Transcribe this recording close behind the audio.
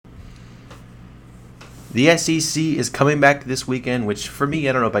The SEC is coming back this weekend, which for me,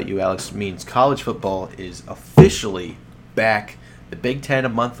 I don't know about you, Alex, means college football is officially back. The Big Ten a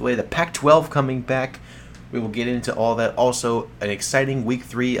month away, the Pac-12 coming back. We will get into all that. Also, an exciting Week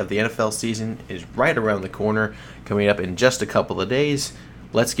 3 of the NFL season is right around the corner, coming up in just a couple of days.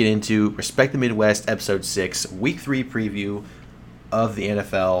 Let's get into Respect the Midwest, Episode 6, Week 3 preview of the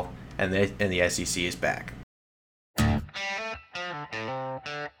NFL, and the SEC is back.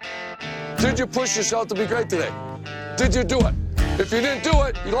 Did you push yourself to be great today? Did you do it? If you didn't do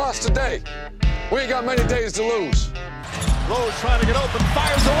it, you lost today. We ain't got many days to lose. Lowe trying to get open,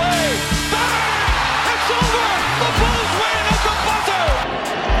 fires away. Bang! It's over! The Bulls win at the buzzer!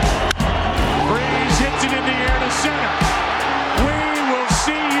 Breeze hits it in the air to center. We will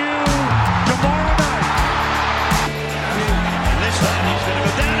see you tomorrow night. And this time he's going to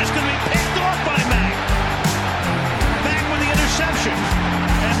go down. It's going to be picked off by Mack. Mack with the interception.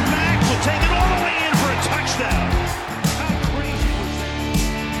 And Mack will take it all the way in for a touchdown. How crazy was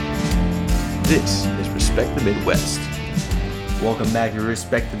that? This is Respect the Midwest. Welcome back to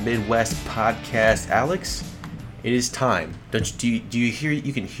Respect the Midwest podcast. Alex, it is time. Do you hear?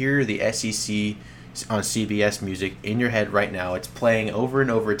 You can hear the SEC on CBS music in your head right now. It's playing over and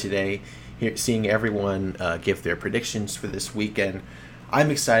over today. Seeing everyone give their predictions for this weekend.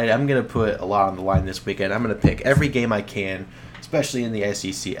 I'm excited. I'm going to put a lot on the line this weekend. I'm going to pick every game I can, especially in the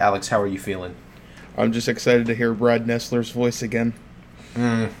SEC. Alex, how are you feeling? I'm just excited to hear Brad Nessler's voice again.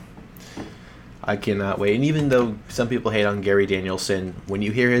 I cannot wait. And even though some people hate on Gary Danielson, when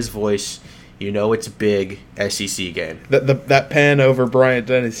you hear his voice, you know it's a big SEC game. That pan over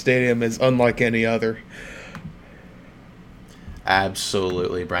Bryant-Denny Stadium is unlike any other.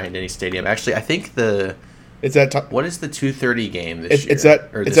 Absolutely, Bryant-Denny Stadium. Actually, I think what is the 2:30 game this year? It's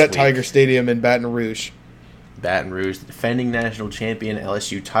at Tiger Stadium in Baton Rouge. Baton Rouge, the defending national champion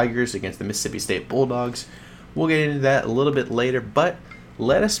LSU Tigers against the Mississippi State Bulldogs. We'll get into that a little bit later, but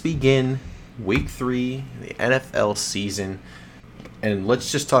let us begin Week 3, the NFL season, and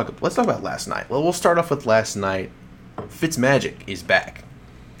let's talk about last night. Well, we'll start off with last night. Fitzmagic is back,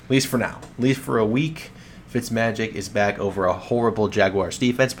 at least for now. At least for a week, Fitzmagic is back over a horrible Jaguars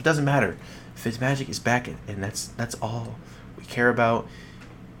defense, but it doesn't matter. Fitzmagic is back, and that's all we care about.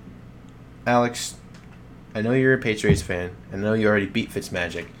 Alex, I know you're a Patriots fan. I know you already beat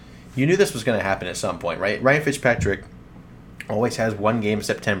Fitzmagic. You knew this was going to happen at some point, right? Ryan Fitzpatrick always has one game in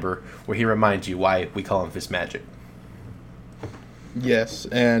September where he reminds you why we call him Fitzmagic. Yes,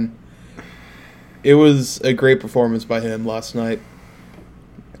 and it was a great performance by him last night.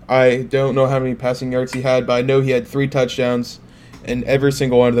 I don't know how many passing yards he had, but I know he had 3 touchdowns, and every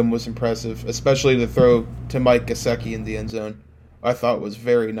single one of them was impressive, especially the throw to Mike Gesicki in the end zone. I thought was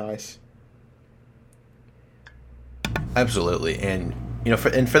very nice. Absolutely, and for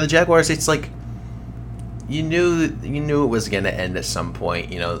the Jaguars, it's like you knew it was going to end at some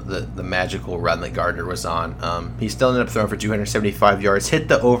point. The magical run that Gardner was on. He still ended up throwing for 275 yards, hit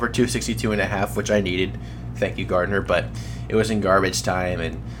the over 262.5, which I needed. Thank you, Gardner. But it was in garbage time,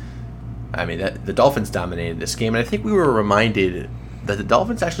 and I mean the Dolphins dominated this game. And I think we were reminded that the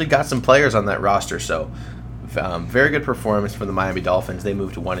Dolphins actually got some players on that roster. So very good performance from the Miami Dolphins. They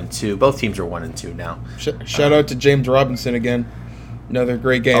moved to 1-2. Both teams are 1-2 now. Shout out to James Robinson again. Another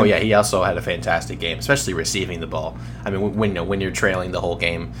great game. Oh, yeah, he also had a fantastic game, especially receiving the ball. I mean, when you're trailing the whole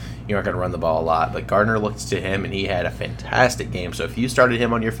game, you aren't going to run the ball a lot. But Gardner looked to him, and he had a fantastic game. So if you started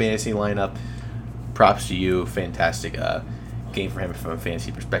him on your fantasy lineup, props to you. Fantastic game for him from a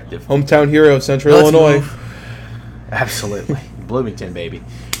fantasy perspective. Hometown hero of Central Illinois. Absolutely. Bloomington, baby.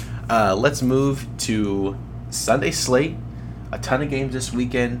 Let's move to Sunday slate. A ton of games this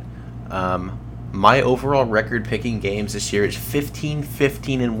weekend. My overall record picking games this year is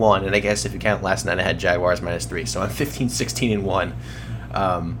 15-15-1, and I guess if you count last night, I had Jaguars -3, so I'm 15-16-1.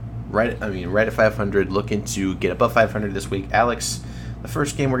 Right at 500, looking to get above 500 this week. Alex, the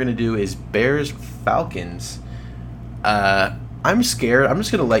first game we're gonna do is Bears-Falcons. I'm scared. I'm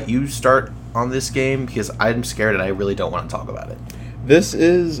just gonna let you start on this game because I'm scared and I really don't want to talk about it. This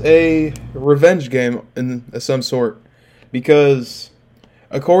is a revenge game in some sort because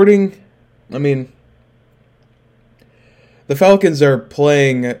the Falcons are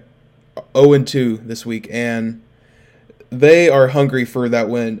playing 0-2 this week, and they are hungry for that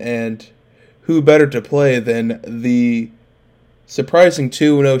win. And who better to play than the surprising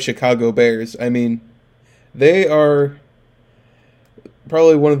 2-0 Chicago Bears? I mean, they are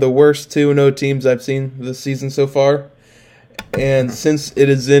probably one of the worst 2-0 teams I've seen this season so far. And since it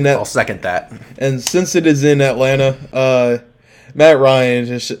is in I'll second that. And since it is in Atlanta,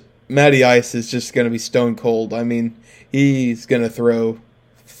 Matty Ice is just going to be stone cold. I mean, he's going to throw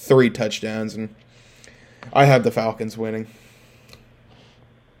 3 touchdowns. And I have the Falcons winning.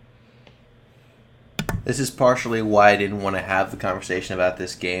 This is partially why I didn't want to have the conversation about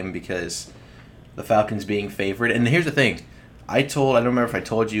this game, because the Falcons being favored. And here's the thing. I don't remember if I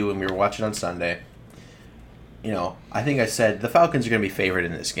told you when we were watching on Sunday, I think I said the Falcons are going to be favored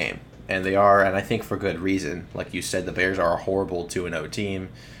in this game. And they are, and I think for good reason. Like you said, the Bears are a horrible 2-0 team.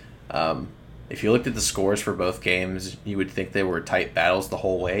 If you looked at the scores for both games, you would think they were tight battles the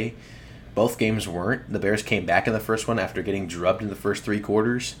whole way. Both games weren't. The Bears came back in the first one after getting drubbed in the first 3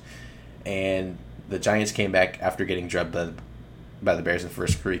 quarters. And the Giants came back after getting drubbed by the Bears in the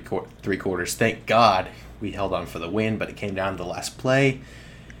first 3 quarters. Thank God we held on for the win, but it came down to the last play.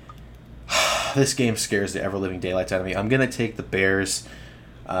 This game scares the ever-living daylights out of me. I'm going to take the Bears,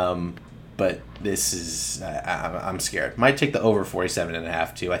 but this is... I'm scared. Might take the over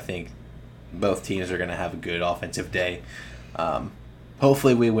 47.5 too. I think both teams are going to have a good offensive day.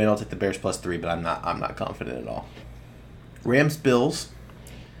 Hopefully we win. I'll take the Bears +3, but I'm not confident at all. Rams-Bills.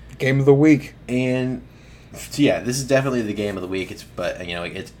 Game of the week. And yeah, this is definitely the game of the week.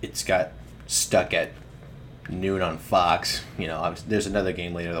 It's got stuck at noon on Fox. There's another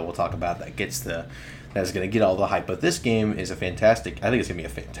game later that we'll talk about that's going to get all the hype. But this game is I think it's going to be a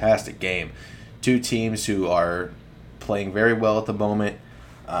fantastic game. 2 teams who are playing very well at the moment.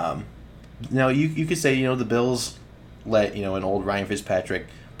 Now you could say the Bills let an old Ryan Fitzpatrick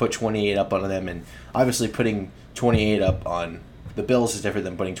put 28 up on them, and obviously putting 28 up on the Bills is different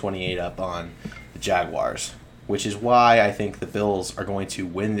than putting 28 up on the Jaguars, which is why I think the Bills are going to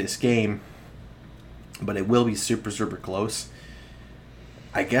win this game, but it will be super, super close.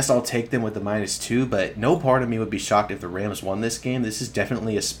 I guess I'll take them with the -2, but no part of me would be shocked if the Rams won this game. This is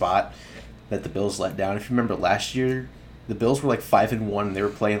definitely a spot that the Bills let down. If you remember last year, the Bills were like 5-1, and they were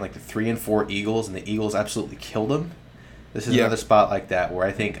playing like the 3-4 Eagles, and the Eagles absolutely killed them. This is another spot like that where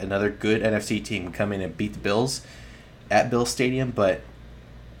I think another good NFC team would come in and beat the Bills at Bill Stadium, but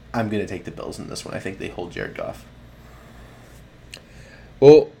I'm going to take the Bills in this one. I think they hold Jared Goff.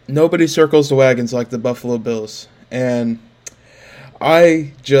 Well, nobody circles the wagons like the Buffalo Bills, and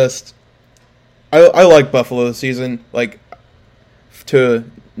I like Buffalo this season, to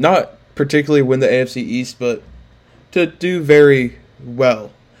not particularly win the AFC East, but to do very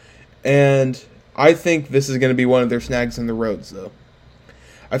well. And I think this is going to be one of their snags in the roads, though.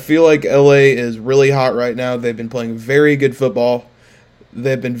 I feel like LA is really hot right now. They've been playing very good football.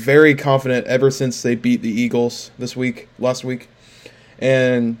 They've been very confident ever since they beat the Eagles last week.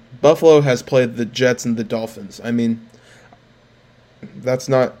 And Buffalo has played the Jets and the Dolphins. I mean, that's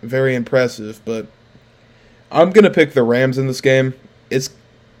not very impressive, but I'm going to pick the Rams in this game. It's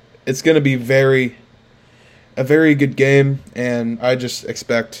going to be a very good game, and I just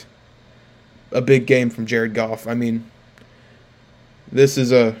expect a big game from Jared Goff. I mean, this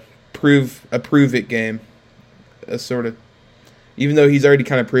is a prove it game. Even though he's already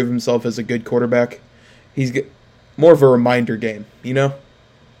kind of proved himself as a good quarterback, he's more of a reminder game,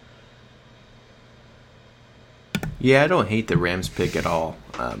 Yeah, I don't hate the Rams pick at all.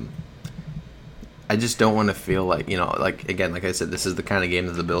 I just don't want to feel like, like I said, this is the kind of game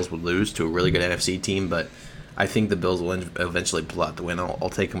that the Bills would lose to a really good NFC team, but I think the Bills will eventually pull out the win. I'll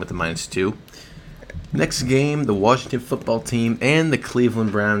take them with the -2. Next game, the Washington football team and the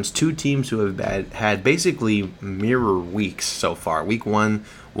Cleveland Browns, 2 teams who have had basically mirror weeks so far. Week 1,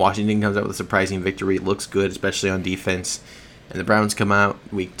 Washington comes out with a surprising victory. It looks good, especially on defense. And the Browns come out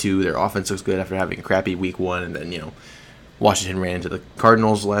week 2. Their offense looks good after having a crappy week 1. And then, Washington ran into the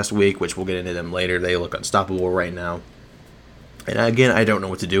Cardinals last week, which we'll get into them later. They look unstoppable right now. And again, I don't know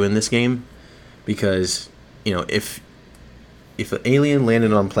what to do in this game because, if an alien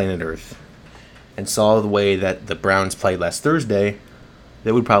landed on planet Earth and saw the way that the Browns played last Thursday,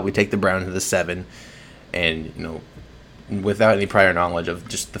 they would probably take the Browns to the 7. And, without any prior knowledge of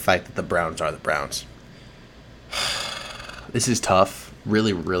just the fact that the Browns are the Browns. This is tough.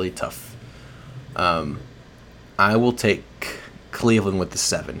 Really, really tough. I will take Cleveland with the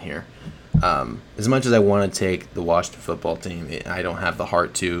 7 here. As much as I want to take the Washington football team, I don't have the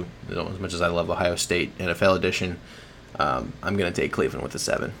heart to. As much as I love Ohio State NFL edition, I'm going to take Cleveland with the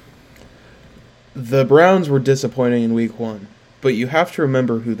 7. The Browns were disappointing in week 1, but you have to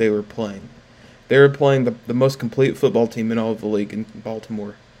remember who they were playing. They were playing the most complete football team in all of the league in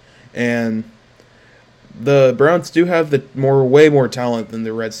Baltimore. And the Browns do have way more talent than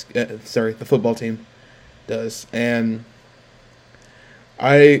the football team does. And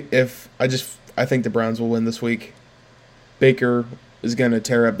I think the Browns will win this week. Baker is going to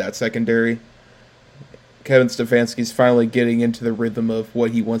tear up that secondary. Kevin Stefanski's finally getting into the rhythm of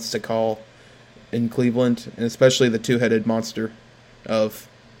what he wants to call in Cleveland, and especially the 2-headed monster of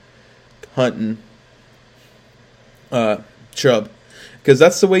Hunt and Chubb. Because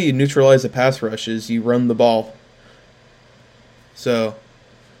that's the way you neutralize a pass rush, is you run the ball. So,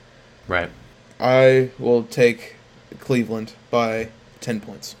 Right. I will take Cleveland by 10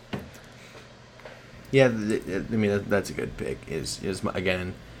 points. Yeah, I mean that's a good pick. Is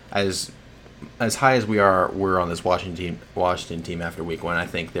again as high as we're on this Washington team after week 1. I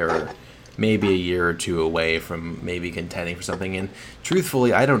think they're maybe a year or two away from maybe contending for something. And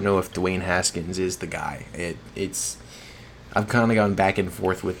truthfully, I don't know if Dwayne Haskins is the guy. It's I've kind of gone back and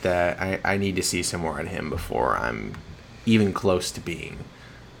forth with that. I need to see some more on him before I'm even close to being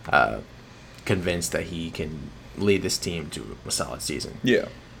convinced that he can lead this team to a solid season. Yeah.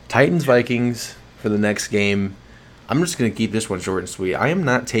 Titans-Vikings for the next game. I'm just going to keep this one short and sweet. I am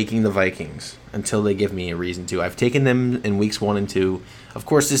not taking the Vikings until they give me a reason to. I've taken them in weeks 1 and 2. Of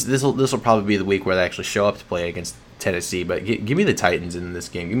course, this will probably be the week where they actually show up to play against Tennessee, but give me the Titans in this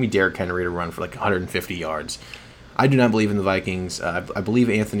game. Give me Derrick Henry to run for like 150 yards. I do not believe in the Vikings. I believe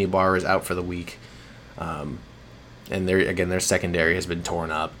Anthony Barr is out for the week. And their secondary has been torn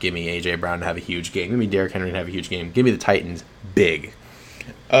up. Give me A.J. Brown to have a huge game. Give me Derrick Henry to have a huge game. Give me the Titans big.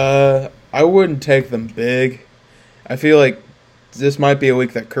 I wouldn't take them big. I feel like this might be a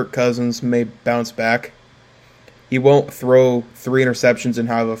week that Kirk Cousins may bounce back. He won't throw 3 interceptions and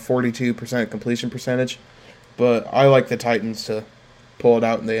have a 42% completion percentage, but I like the Titans to pull it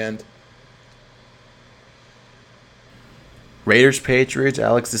out in the end. Raiders-Patriots.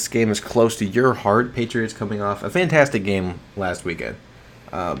 Alex, this game is close to your heart. Patriots coming off a fantastic game last weekend.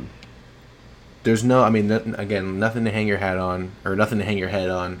 There's nothing to hang your hat on, or nothing to hang your head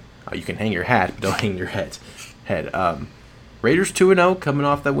on. You can hang your hat, but don't hang your head. Raiders 2-0 coming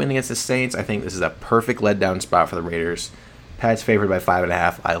off that win against the Saints. I think this is a perfect letdown spot for the Raiders. Pats favored by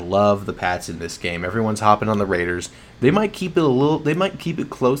 5.5. I love the Pats in this game. Everyone's hopping on the Raiders. They might keep it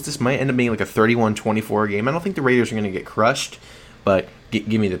close. This might end up being like a 31-24 game. I don't think the Raiders are going to get crushed, but give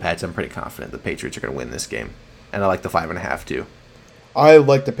me the Pats. I'm pretty confident the Patriots are going to win this game, and I like the 5.5 too. I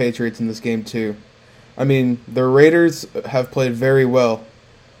like the Patriots in this game too. I mean, the Raiders have played very well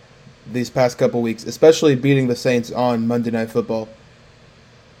these past couple weeks, especially beating the Saints on Monday Night Football.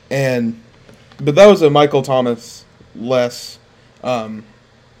 But that was a Michael Thomas less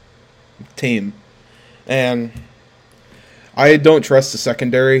team, and I don't trust the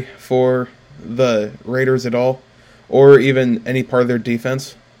secondary for the Raiders at all, or even any part of their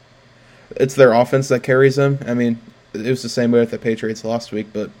defense. It's their offense that carries them. I mean, it was the same way with the Patriots last week,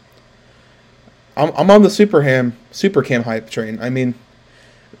 but I'm on the Super Cam hype train. I mean,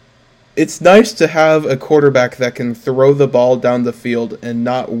 it's nice to have a quarterback that can throw the ball down the field and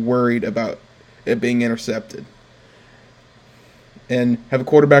not worried about it being intercepted. And have a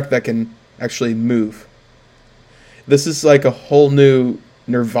quarterback that can actually move. This is like a whole new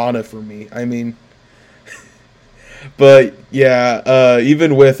nirvana for me. I mean, but yeah,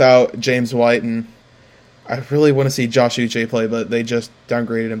 even without James White, and I really want to see Josh Uche play, but they just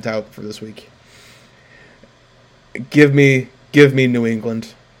downgraded him to out for this week. Give me New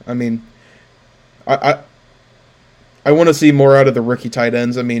England. I mean, I want to see more out of the rookie tight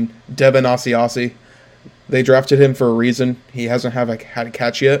ends. I mean, Devin Asiasi, they drafted him for a reason. He hasn't had a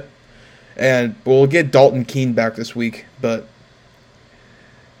catch yet. And we'll get Dalton Keene back this week, but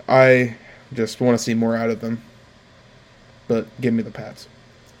I just want to see more out of them. But give me the Pats.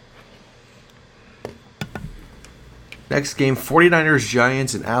 Next game,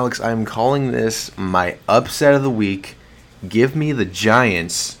 49ers-Giants, and Alex, I'm calling this my upset of the week. Give me the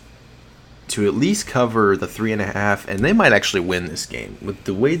Giants to at least cover the 3.5, and they might actually win this game. With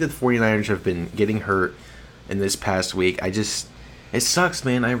the way that the 49ers have been getting hurt in this past week, it sucks,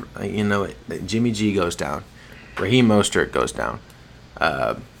 man. Jimmy G goes down. Raheem Mostert goes down.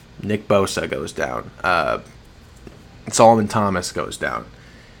 Nick Bosa goes down. Solomon Thomas goes down.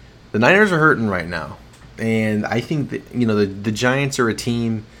 The Niners are hurting right now. And I think that, the Giants are a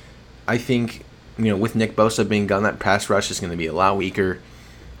team, I think, with Nick Bosa being gone, that pass rush is going to be a lot weaker.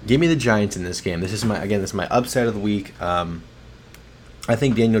 Give me the Giants in this game. This is my upset of the week. I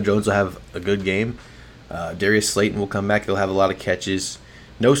think Daniel Jones will have a good game. Darius Slayton will come back. He'll have a lot of catches.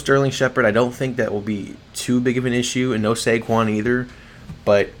 No Sterling Shepard. I don't think that will be too big of an issue, and no Saquon either.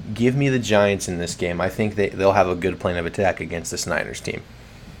 But give me the Giants in this game. I think they'll have a good plan of attack against this Niners team.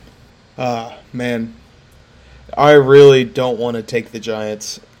 Man, I really don't want to take the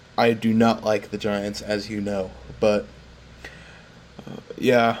Giants. I do not like the Giants, as you know. But,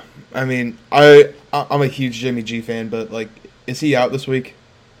 yeah, I mean, I'm a huge Jimmy G fan, but, is he out this week?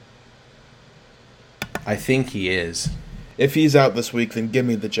 I think he is. If he's out this week, then give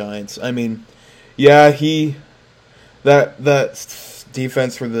me the Giants. I mean, yeah, that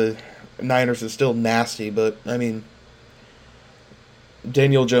defense for the Niners is still nasty, but, I mean,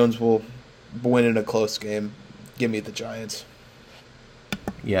 Daniel Jones will win in a close game. Give me the Giants.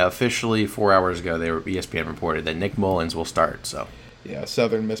 Yeah, officially 4 hours ago, ESPN reported that Nick Mullins will start. So yeah,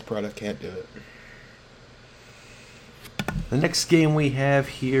 Southern Miss product can't do it. The next game we have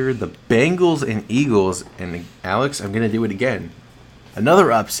here, the Bengals and Eagles. And Alex, I'm going to do it again.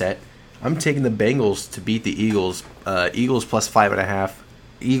 Another upset. I'm taking the Bengals to beat the Eagles. Eagles plus 5.5.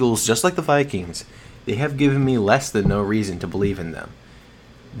 Eagles, just like the Vikings, they have given me less than no reason to believe in them.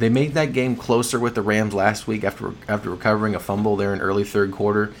 They made that game closer with the Rams last week after recovering a fumble there in early third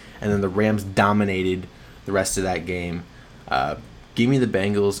quarter, and then the Rams dominated the rest of that game. Give me the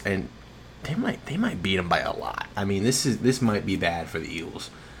Bengals, and they might beat them by a lot. I mean, this might be bad for the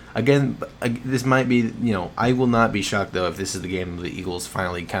Eagles. Again, this might be, I will not be shocked, though, if this is the game where the Eagles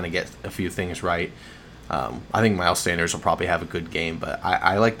finally kind of get a few things right. I think Miles Sanders will probably have a good game, but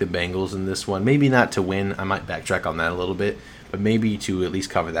I like the Bengals in this one. Maybe not to win. I might backtrack on that a little bit, but maybe to at least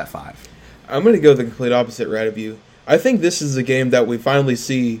cover that 5. I'm going to go the complete opposite route of you. I think this is a game that we finally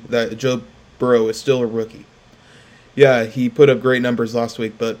see that Joe Burrow is still a rookie. Yeah, he put up great numbers last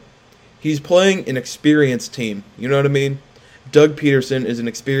week, but he's playing an experienced team. You know what I mean? Doug Peterson is an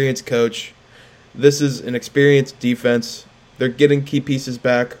experienced coach. This is an experienced defense. They're getting key pieces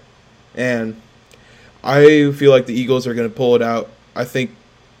back, and I feel like the Eagles are going to pull it out. I think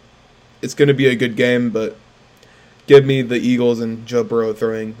it's going to be a good game, but give me the Eagles and Joe Burrow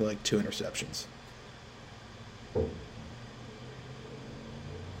throwing like 2 interceptions.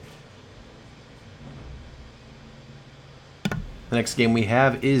 The next game we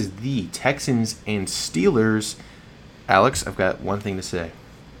have is the Texans and Steelers. Alex, I've got one thing to say.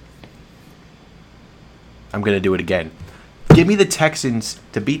 I'm going to do it again. Give me the Texans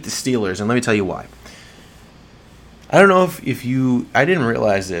to beat the Steelers, and let me tell you why. I don't know if you... I didn't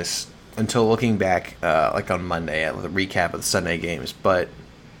realize this until looking back on Monday at the recap of the Sunday games, but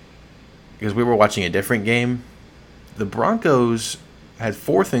because we were watching a different game, the Broncos had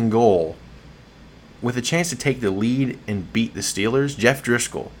 4th and goal with a chance to take the lead and beat the Steelers. Jeff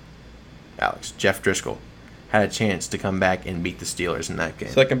Driscoll had a chance to come back and beat the Steelers in that game.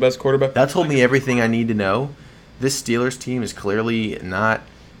 Second best quarterback. That told me everything I need to know. This Steelers team is clearly not...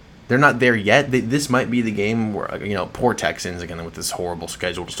 They're not there yet. This might be the game where, poor Texans, again, with this horrible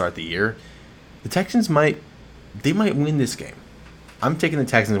schedule to start the year. The Texans might win this game. I'm taking the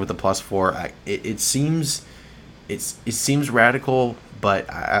Texans with the +4. It seems radical, but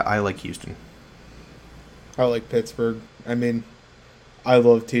I like Houston. I like Pittsburgh. I mean, I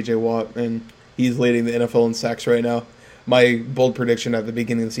love TJ Watt, and he's leading the NFL in sacks right now. My bold prediction at the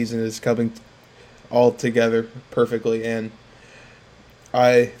beginning of the season is coming all together perfectly, and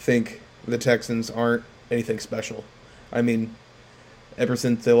I think the Texans aren't anything special. I mean, ever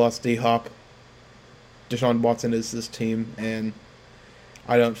since they lost D-Hop, Deshaun Watson is this team, and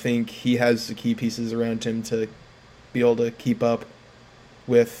I don't think he has the key pieces around him to be able to keep up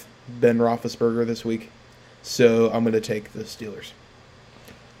with Ben Roethlisberger this week. So I'm going to take the Steelers.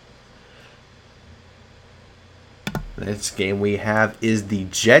 The next game we have is the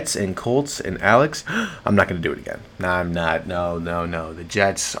Jets and Colts. And Alex, I'm not going to do it again. No, I'm not. No. The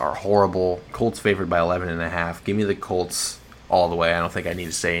Jets are horrible. Colts favored by 11.5. Give me the Colts all the way. I don't think I need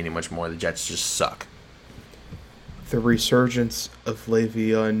to say any much more. The Jets just suck. The resurgence of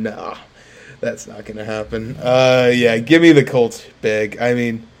Le'Veon. Nah, that's not going to happen. Yeah, give me the Colts big. I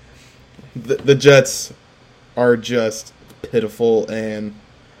mean, the Jets are just pitiful, and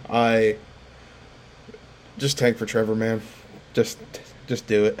I just tank for Trevor, man. Just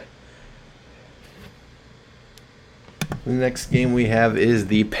do it. The next game we have is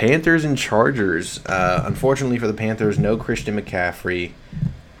the Panthers and Chargers. Unfortunately for the Panthers, no Christian McCaffrey.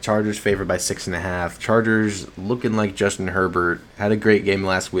 Chargers favored by 6.5. Chargers looking like Justin Herbert. Had a great game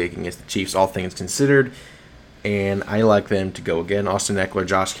last week against the Chiefs, all things considered. And I like them to go again. Austin Eckler,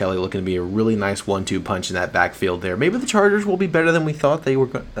 Josh Kelly looking to be a really nice 1-2 punch in that backfield there. Maybe the Chargers will be better than we thought they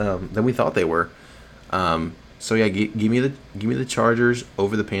were. So yeah, give me the Chargers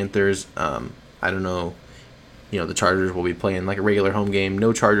over the Panthers. I don't know. The Chargers will be playing like a regular home game.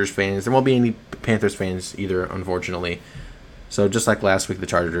 No Chargers fans. There won't be any Panthers fans either, unfortunately. So just like last week, the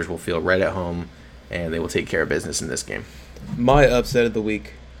Chargers will feel right at home, and they will take care of business in this game. My upset of the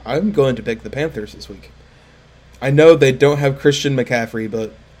week. I'm going to pick the Panthers this week. I know they don't have Christian McCaffrey,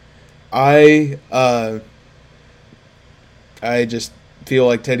 but I just feel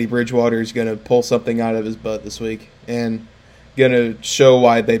like Teddy Bridgewater is going to pull something out of his butt this week and going to show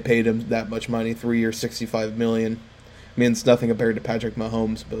why they paid him that much money, 3 years, $65 million. I mean, it's nothing compared to Patrick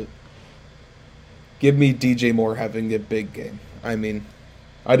Mahomes, but give me DJ Moore having a big game. I mean,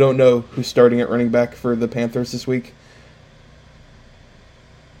 I don't know who's starting at running back for the Panthers this week.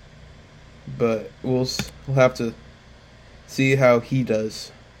 but we'll have to see how he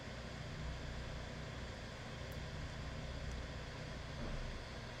does.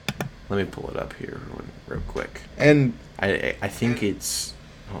 Let me pull it up here real quick. And I think it's,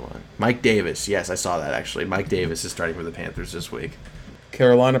 hold on, Mike Davis. Yes, I saw that actually. Mike Davis is starting for the Panthers this week.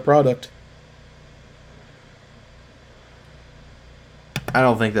 Carolina product. I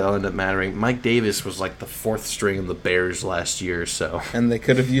don't think that'll end up mattering. Mike Davis was like the fourth string of the Bears last year, so. And they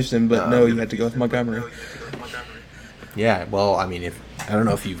could have used him, but no, you had to go with Montgomery. Yeah, well, I mean, I don't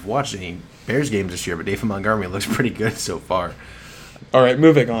know if you've watched any Bears games this year, but David Montgomery looks pretty good so far. All right,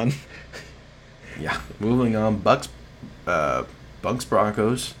 moving on. Yeah, moving on. Bucks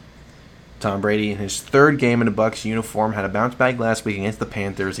Broncos. Tom Brady in his third game in a Bucks uniform had a bounce back last week against the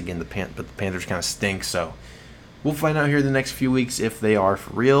Panthers. Again, but the Panthers kind of stink, so we'll find out here the next few weeks if they are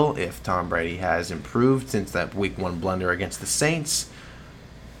for real, if Tom Brady has improved since that Week 1 blunder against the Saints.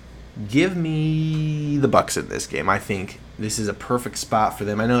 Give me the Bucks in this game. I think this is a perfect spot for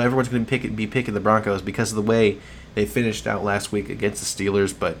them. I know everyone's going to be picking the Broncos because of the way they finished out last week against the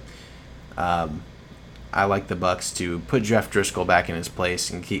Steelers, but I like the Bucks to put Jeff Driscoll back in his place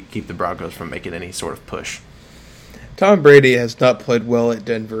and keep the Broncos from making any sort of push. Tom Brady has not played well at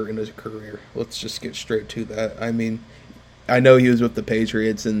Denver in his career. Let's just get straight to that. I mean, I know he was with the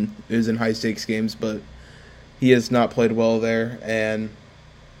Patriots and it was in high-stakes games, but he has not played well there. And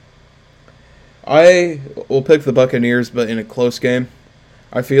I will pick the Buccaneers, but in a close game.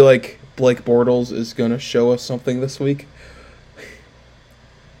 I feel like Blake Bortles is going to show us something this week.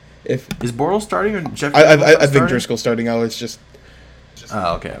 Is Bortles starting or Jeff? I think Driscoll's starting out. It's just.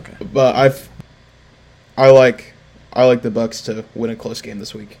 Oh, okay. But I like the Bucks to win a close game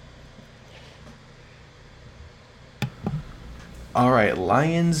this week. All right,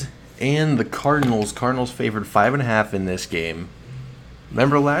 Lions and the Cardinals. Cardinals favored 5.5 in this game.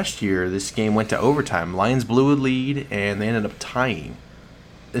 Remember last year, this game went to overtime. Lions blew a lead and they ended up tying.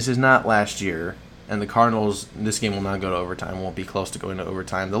 This is not last year. And the Cardinals, this game will not go to overtime. Won't be close to going to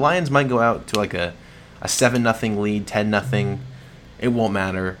overtime. The Lions might go out to like a 7-0 lead, 10-0. It won't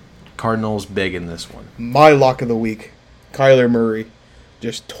matter. Cardinals big in this one. My lock of the week, Kyler Murray,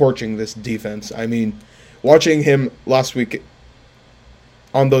 just torching this defense. I mean, watching him last week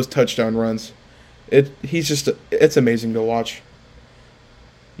on those touchdown runs, it's amazing to watch.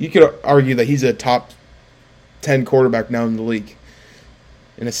 You could argue that he's a top 10 quarterback now in the league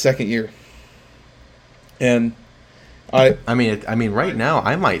in his second year. And I mean, right now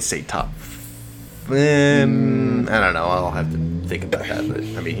I might say top. I don't know. I'll have to think about that. But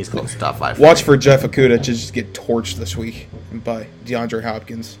I mean, he's close to top 5. Watch for Jeff Okudah to just get torched this week by DeAndre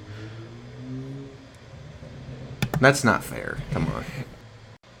Hopkins. That's not fair. Come on.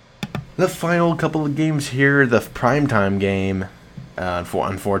 The final couple of games here, the primetime game.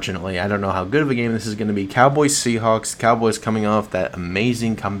 Unfortunately, I don't know how good of a game this is going to be. Cowboys-Seahawks. Cowboys coming off that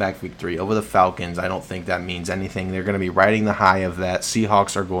amazing comeback victory over the Falcons. I don't think that means anything. They're going to be riding the high of that.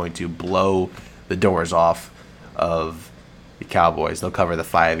 Seahawks are going to blow the doors off of the Cowboys. They'll cover the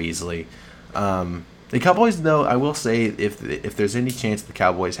 5 easily. The Cowboys, though, I will say, if there's any chance the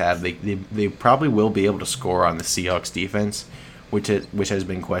Cowboys have, they probably will be able to score on the Seahawks defense, which has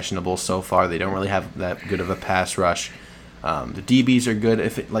been questionable so far. They don't really have that good of a pass rush. The DBs are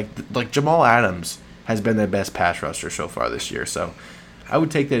good. Like Jamal Adams has been their best pass rusher so far this year, so I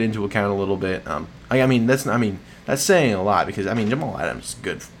would take that into account a little bit. That's saying a lot because Jamal Adams is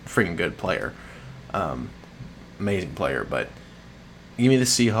good, freaking good player, amazing player. But give me the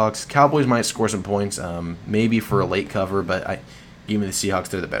Seahawks. Cowboys might score some points, maybe for a late cover, but give me the Seahawks.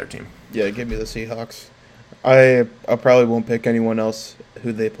 They're the better team. Yeah, give me the Seahawks. I probably won't pick anyone else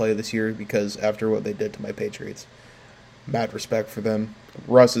who they play this year because after what they did to my Patriots. Mad respect for them.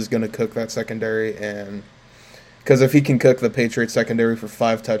 Russ is going to cook that secondary, and because if he can cook the Patriots secondary for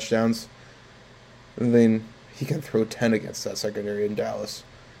 5 touchdowns, then he can throw 10 against that secondary in Dallas.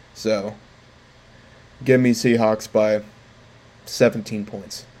 So, give me Seahawks by 17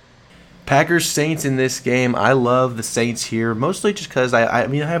 points. Packers-Saints in this game. I love the Saints here, mostly just because I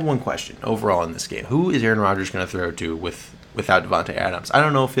have one question overall in this game. Who is Aaron Rodgers going to throw to without Devontae Adams? I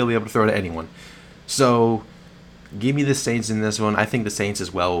don't know if he'll be able to throw to anyone. So, give me the Saints in this one. I think the Saints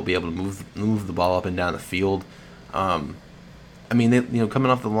as well will be able to move the ball up and down the field. They coming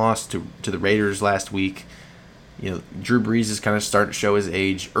off the loss to the Raiders last week, Drew Brees is kind of starting to show his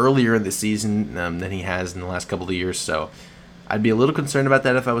age earlier in the season than he has in the last couple of years. So I'd be a little concerned about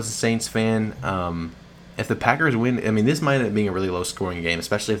that if I was a Saints fan. If the Packers win, this might end up being a really low scoring game,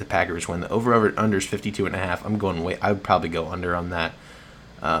 especially if the Packers win. The over-under is 52.5. I'm going I would probably go under on that.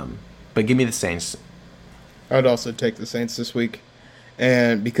 But give me the Saints. I would also take the Saints this week,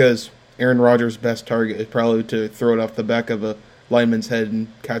 and because Aaron Rodgers' best target is probably to throw it off the back of a lineman's head and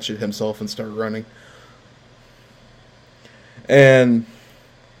catch it himself and start running. And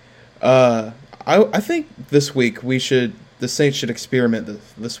I think this week the Saints should experiment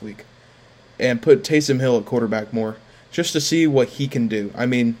this week and put Taysom Hill at quarterback more, just to see what he can do. I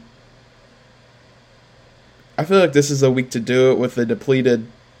mean, I feel like this is a week to do it with the depleted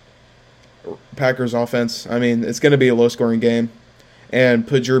Packers offense. I mean, it's going to be a low-scoring game, and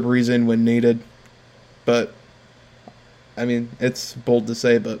put Drew Brees in when needed. But, I mean, it's bold to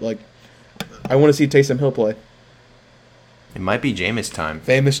say, but, like, I want to see Taysom Hill play. It might be Jameis time.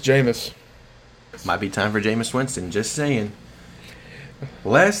 Famous Jameis. Might be time for Jameis Winston, just saying.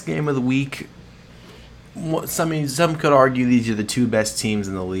 Last game of the week, some could argue these are the two best teams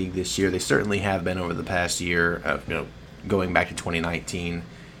in the league this year. They certainly have been over the past year, going back to 2019.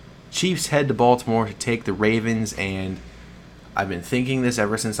 Chiefs head to Baltimore to take the Ravens, and I've been thinking this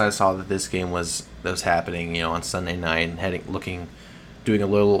ever since I saw that this game was happening, on Sunday night, and doing a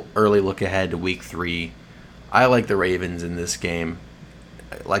little early look ahead to Week 3. I like the Ravens in this game.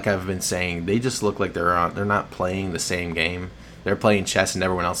 Like I've been saying, they just look like they're not playing the same game. They're playing chess and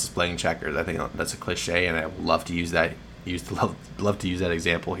everyone else is playing checkers. I think that's a cliche, and I would love to use that. Love to use that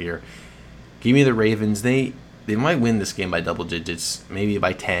example here. Give me the Ravens. They might win this game by double digits, maybe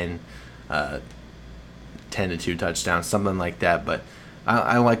by 10 to 2 touchdowns, something like that. But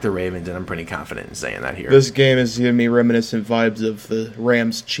I like the Ravens, and I'm pretty confident in saying that here. This game is giving me reminiscent vibes of the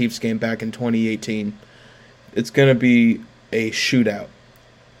Rams-Chiefs game back in 2018. It's going to be a shootout.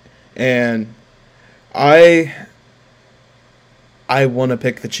 And I want to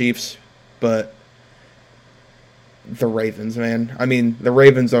pick the Chiefs, but the Ravens, man. I mean, the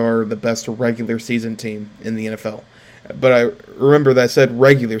Ravens are the best regular season team in the NFL. But I remember that I said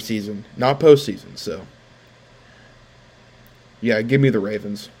regular season, not postseason. So, yeah, give me the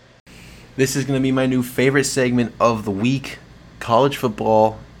Ravens. This is going to be my new favorite segment of the week. College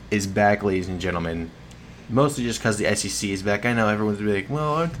football is back, ladies and gentlemen. Mostly just because the SEC is back. I know everyone's going to be like,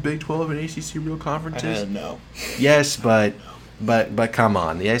 well, aren't the Big 12 and ACC real conferences? No. Yes, but come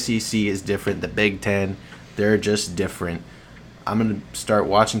on. The SEC is different. The Big 10, they're just different. I'm going to start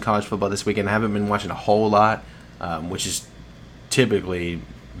watching college football this weekend. I haven't been watching a whole lot, which is typically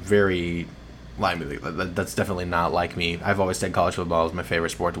very like me. That's definitely not like me. I've always said college football is my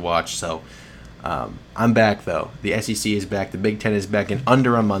favorite sport to watch. So I'm back, though. The SEC is back. The Big 10 is back in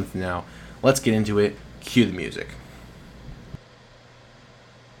under a month now. Let's get into it. Cue the music.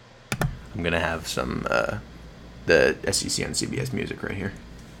 I'm going to have some the SEC on CBS music right here.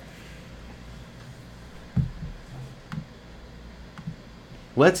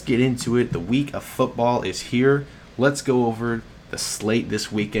 Let's get into it. The week of football is here. Let's go over the slate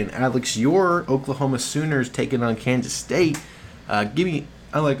this weekend. Alex, your Oklahoma Sooners taking on Kansas State. I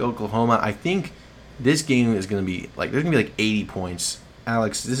like Oklahoma. I think this game is going to be there's going to be like 80 points.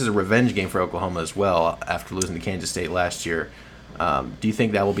 Alex, this is a revenge game for Oklahoma as well after losing to Kansas State last year. Do you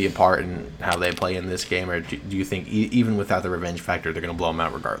think that will be a part in how they play in this game, or do you think even without the revenge factor, they're going to blow them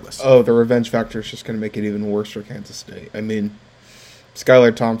out regardless? Oh, the revenge factor is just going to make it even worse for Kansas State. I mean,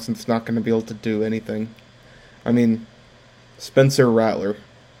 Skylar Thompson's not going to be able to do anything. I mean, Spencer Rattler.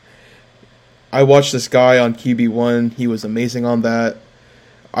 I watched this guy on QB1. He was amazing on that.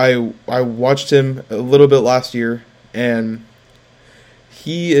 I watched him a little bit last year, and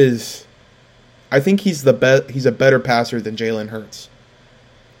I think he's he's a better passer than Jalen Hurts.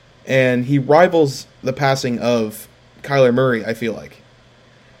 And he rivals the passing of Kyler Murray, I feel like.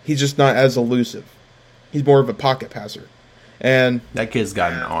 He's just not as elusive. He's more of a pocket passer. And that kid's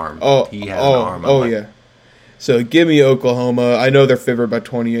got an arm. He has an arm. Yeah. So give me Oklahoma. I know they're favored by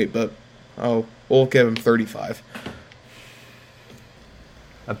 28, but we'll give them 35.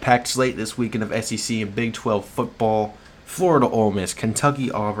 A packed slate this weekend of SEC and Big 12 football. Florida Ole Miss, Kentucky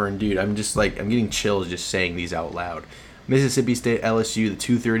Auburn, dude. I'm getting chills just saying these out loud. Mississippi State LSU, the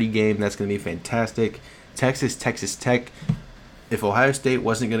 2:30 game. That's going to be fantastic. Texas Tech. If Ohio State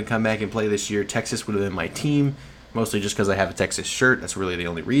wasn't going to come back and play this year, Texas would have been my team. Mostly just because I have a Texas shirt. That's really the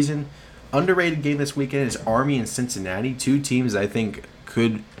only reason. Underrated game this weekend is Army and Cincinnati. Two teams I think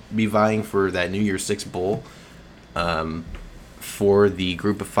could be vying for that New Year's Six Bowl for the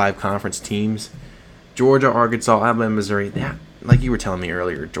Group of 5 conference teams. Georgia, Arkansas, Alabama, Missouri. Yeah, like you were telling me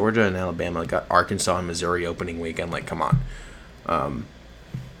earlier, Georgia and Alabama got Arkansas and Missouri opening weekend. Like, come on.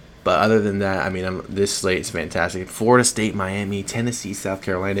 But other than that, I mean, this slate is fantastic. Florida State, Miami, Tennessee, South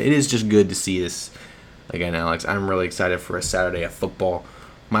Carolina. It is just good to see this again, Alex. I'm really excited for a Saturday of football.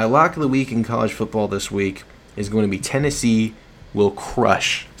 My lock of the week in college football this week is going to be Tennessee will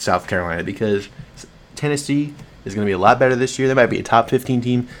crush South Carolina because Tennessee is going to be a lot better this year. They might be a top 15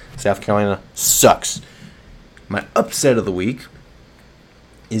 team. South Carolina sucks. My upset of the week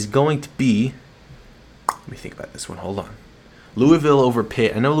is going to be, let me think about this one. Hold on. Louisville over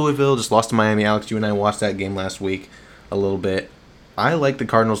Pitt. I know Louisville just lost to Miami. Alex, you and I watched that game last week a little bit. I like the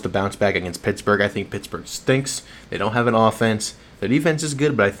Cardinals to bounce back against Pittsburgh. I think Pittsburgh stinks. They don't have an offense. Their defense is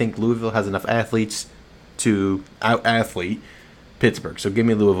good, but I think Louisville has enough athletes to out-athlete Pittsburgh. So give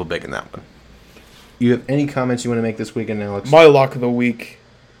me Louisville big in that one. You have any comments you want to make this weekend, Alex? My lock of the week,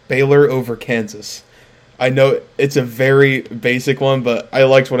 Baylor over Kansas. I know it's a very basic one, but I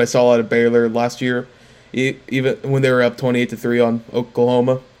liked what I saw out of Baylor last year, even when they were up 28-3 on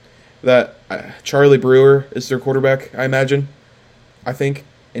Oklahoma. That Charlie Brewer is their quarterback, I imagine, I think.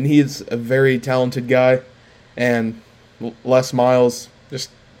 And he's a very talented guy. And Les Miles,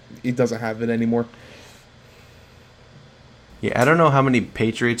 he doesn't have it anymore. Yeah, I don't know how many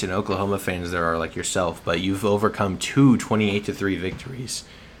Patriots and Oklahoma fans there are like yourself, but you've overcome two 28-3 victories,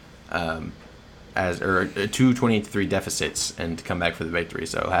 two 28-3 deficits, and to come back for the victory.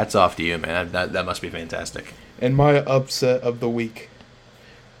 So hats off to you, man. That must be fantastic. And my upset of the week,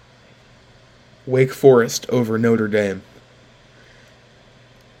 Wake Forest over Notre Dame.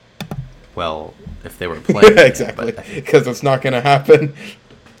 Well, if they were playing, exactly, because it's not going to happen.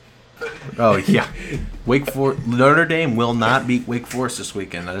 Oh yeah, Notre Dame will not beat Wake Forest this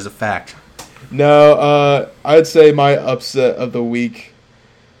weekend. That is a fact. No, I'd say my upset of the week.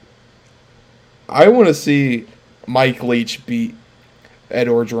 I want to see Mike Leach beat Ed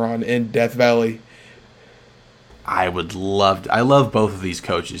Orgeron in Death Valley. I love both of these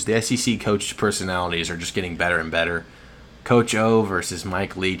coaches. The SEC coach personalities are just getting better and better. Coach O versus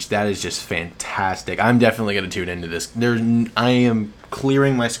Mike Leach, that is just fantastic. I'm definitely going to tune into this. I am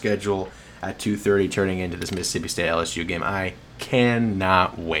clearing my schedule at 2:30, turning into this Mississippi State LSU game. I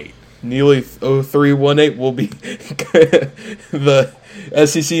cannot wait. Neely 0318 will be the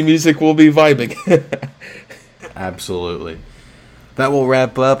SEC music will be vibing. Absolutely. That will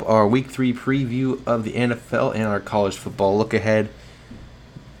wrap up our Week 3 preview of the NFL and our college football look ahead.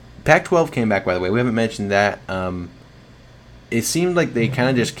 Pac-12 came back, by the way. We haven't mentioned that. It seemed like they kind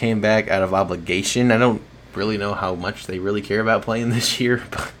of just came back out of obligation. I don't really know how much they really care about playing this year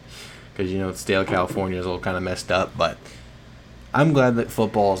because, the state of California is all kind of messed up. But I'm glad that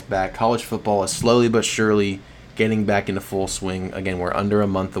football is back. College football is slowly but surely getting back into full swing. Again, we're under a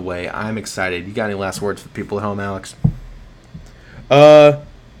month away. I'm excited. You got any last words for the people at home, Alex?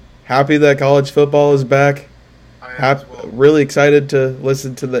 Happy that college football is back. Really excited to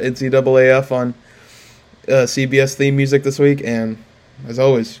listen to the NCAAF on CBS theme music this week, and as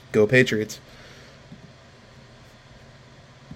always, go Patriots.